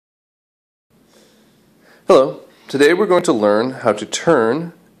Hello, today we're going to learn how to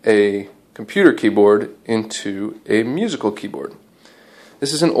turn a computer keyboard into a musical keyboard.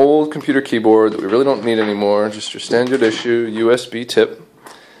 This is an old computer keyboard that we really don't need anymore, just your standard issue USB tip.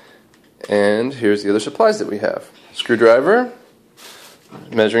 And here's the other supplies that we have. Screwdriver,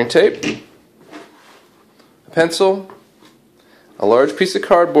 measuring tape, a pencil, a large piece of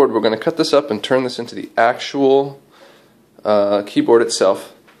cardboard. We're going to cut this up and turn this into the actual keyboard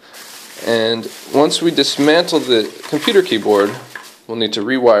itself. And once we dismantle the computer keyboard, we'll need to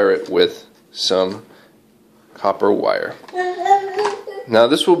rewire it with some copper wire. Now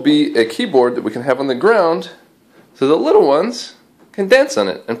this will be a keyboard that we can have on the ground so the little ones can dance on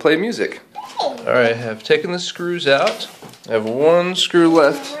it and play music. Alright, I have taken the screws out. I have one screw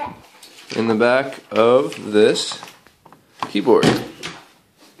left in the back of this keyboard.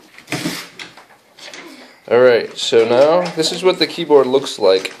 Alright, so now this is what the keyboard looks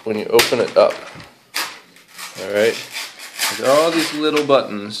like when you open it up. Alright, there's all these little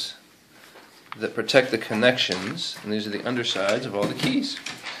buttons that protect the connections, and these are the undersides of all the keys.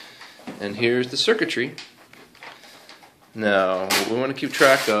 And here's the circuitry. Now, what we want to keep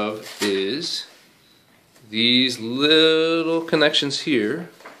track of is these little connections here,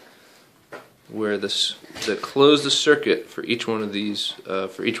 where that close the circuit for each one of these,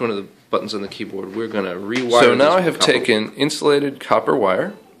 for each one of the buttons on the keyboard. We're going to rewire. So now I have taken insulated copper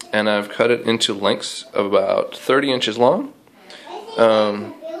wire and I've cut it into lengths of about 30 inches long.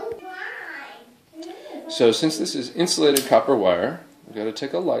 So since this is insulated copper wire, we've got to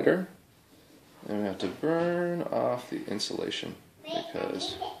take a lighter and we have to burn off the insulation,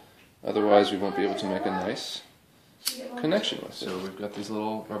 because otherwise we won't be able to make a nice connection with it. So we've got these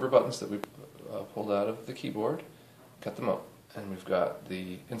little rubber buttons that we pulled out of the keyboard, cut them up, and we've got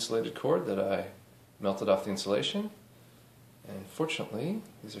the insulated cord that I melted off the insulation, and fortunately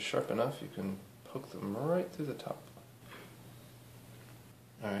these are sharp enough you can poke them right through the top.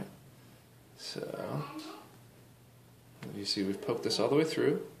 Alright, so you see we've poked this all the way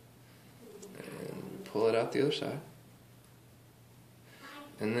through, and we pull it out the other side.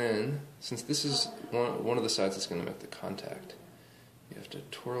 And then, since this is one of the sides that's going to make the contact, you have to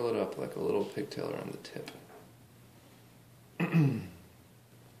twirl it up like a little pigtail around the tip. That's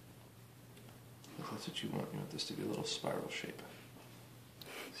what you want. You want this to be a little spiral shape.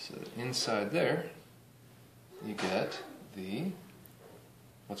 So inside there, you get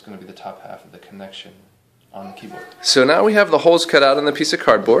what's going to be the top half of the connection on the keyboard. So now we have the holes cut out on the piece of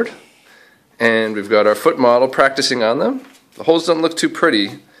cardboard, and we've got our foot model practicing on them. The holes don't look too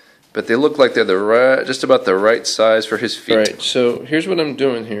pretty, but they look like they're just about the right size for his feet. Alright, so here's what I'm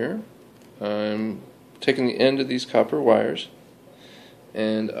doing here. I'm taking the end of these copper wires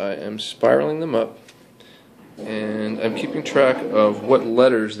and I am spiraling them up, and I'm keeping track of what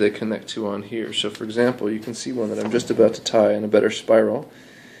letters they connect to on here. So for example, you can see one that I'm just about to tie in a better spiral.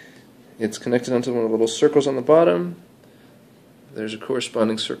 It's connected onto one of the little circles on the bottom. There's a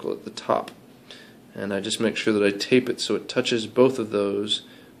corresponding circle at the top. And I just make sure that I tape it so it touches both of those,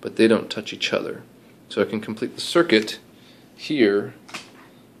 but they don't touch each other. So I can complete the circuit here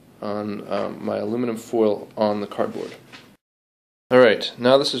on my aluminum foil on the cardboard. Alright,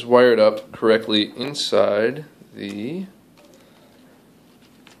 now this is wired up correctly inside the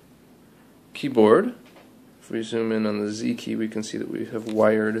keyboard. If we zoom in on the Z key, we can see that we have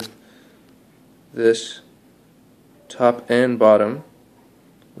wired this top and bottom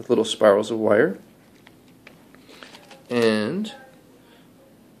with little spirals of wire. And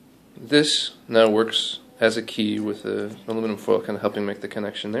this now works as a key with the aluminum foil kind of helping make the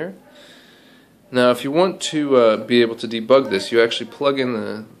connection there. Now if you want to be able to debug this, you actually plug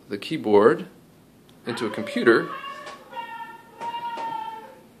in the keyboard into a computer,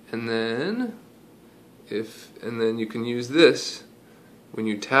 and then you can use this when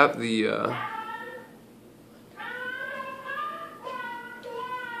you tap the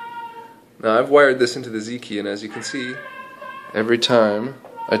Now I've wired this into the Z key, and as you can see, every time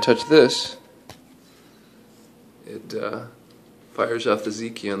I touch this, it fires off the Z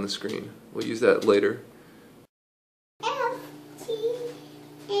key on the screen. We'll use that later. F, T,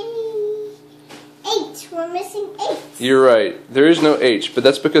 A, H. We're missing H. You're right. There is no H, but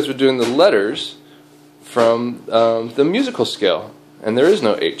that's because we're doing the letters from the musical scale, and there is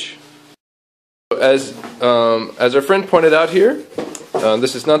no H. As our friend pointed out here,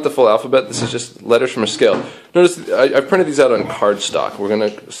 this is not the full alphabet, this is just letters from a scale. Notice I printed these out on cardstock. We're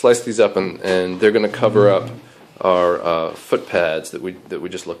going to slice these up, and they're going to cover up our foot pads that we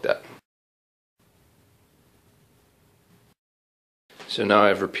just looked at. So now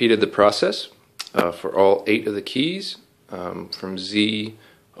I've repeated the process for all 8 of the keys, from Z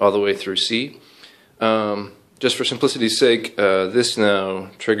all the way through C. Just for simplicity's sake, this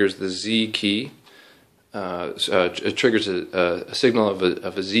now triggers the Z key. It triggers a signal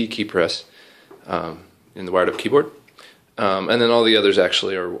of a Z key press in the wired up keyboard. And then all the others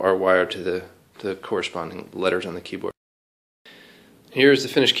actually are wired to the corresponding letters on the keyboard. Here's the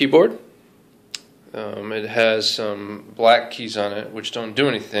finished keyboard. It has some black keys on it which don't do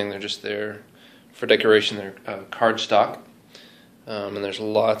anything. They're just there for decoration. They're cardstock. And there's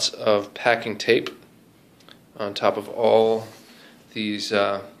lots of packing tape on top of all these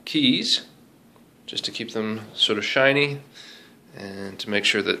keys just to keep them sort of shiny and to make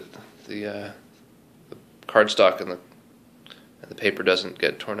sure that the cardstock and the paper doesn't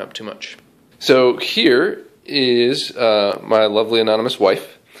get torn up too much. So here is my lovely anonymous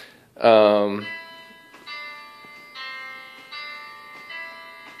wife.